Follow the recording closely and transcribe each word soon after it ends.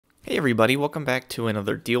Hey everybody, welcome back to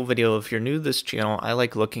another deal video. If you're new to this channel, I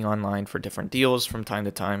like looking online for different deals from time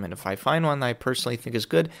to time, and if I find one that I personally think is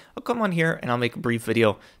good, I'll come on here and I'll make a brief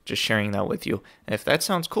video just sharing that with you. And if that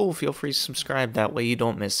sounds cool, feel free to subscribe, that way you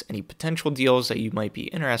don't miss any potential deals that you might be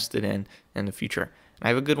interested in the future. And I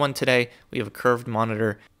have a good one today. We have a curved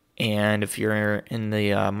monitor, and if you're in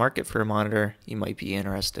the market for a monitor, you might be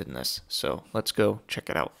interested in this. So let's go check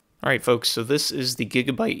it out. Alright folks, so this is the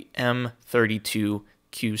GIGABYTE M32QC.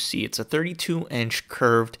 It's a 32-inch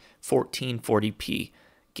curved 1440p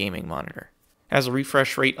gaming monitor. It has a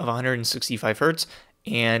refresh rate of 165 Hz,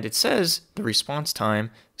 and it says the response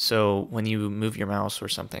time, so when you move your mouse or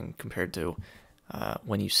something compared to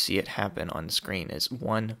when you see it happen on the screen, is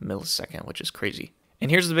 1 millisecond, which is crazy.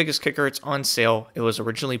 And here's the biggest kicker, it's on sale. It was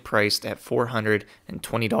originally priced at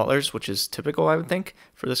 $420, which is typical, I would think,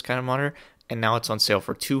 for this kind of monitor, and now it's on sale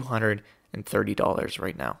for $230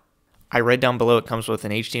 right now. I read down below it comes with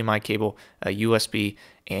an HDMI cable, a USB,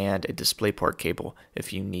 and a DisplayPort cable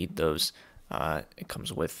if you need those. It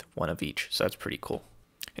comes with one of each, so that's pretty cool.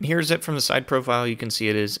 And here's it from the side profile. You can see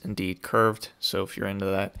it is indeed curved, so if you're into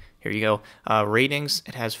that, here you go. Ratings,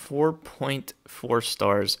 it has 4.4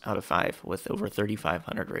 stars out of 5 with over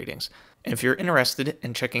 3,500 ratings. And if you're interested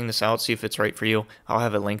in checking this out, see if it's right for you, I'll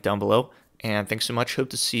have it linked down below. And thanks so much. Hope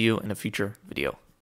to see you in a future video.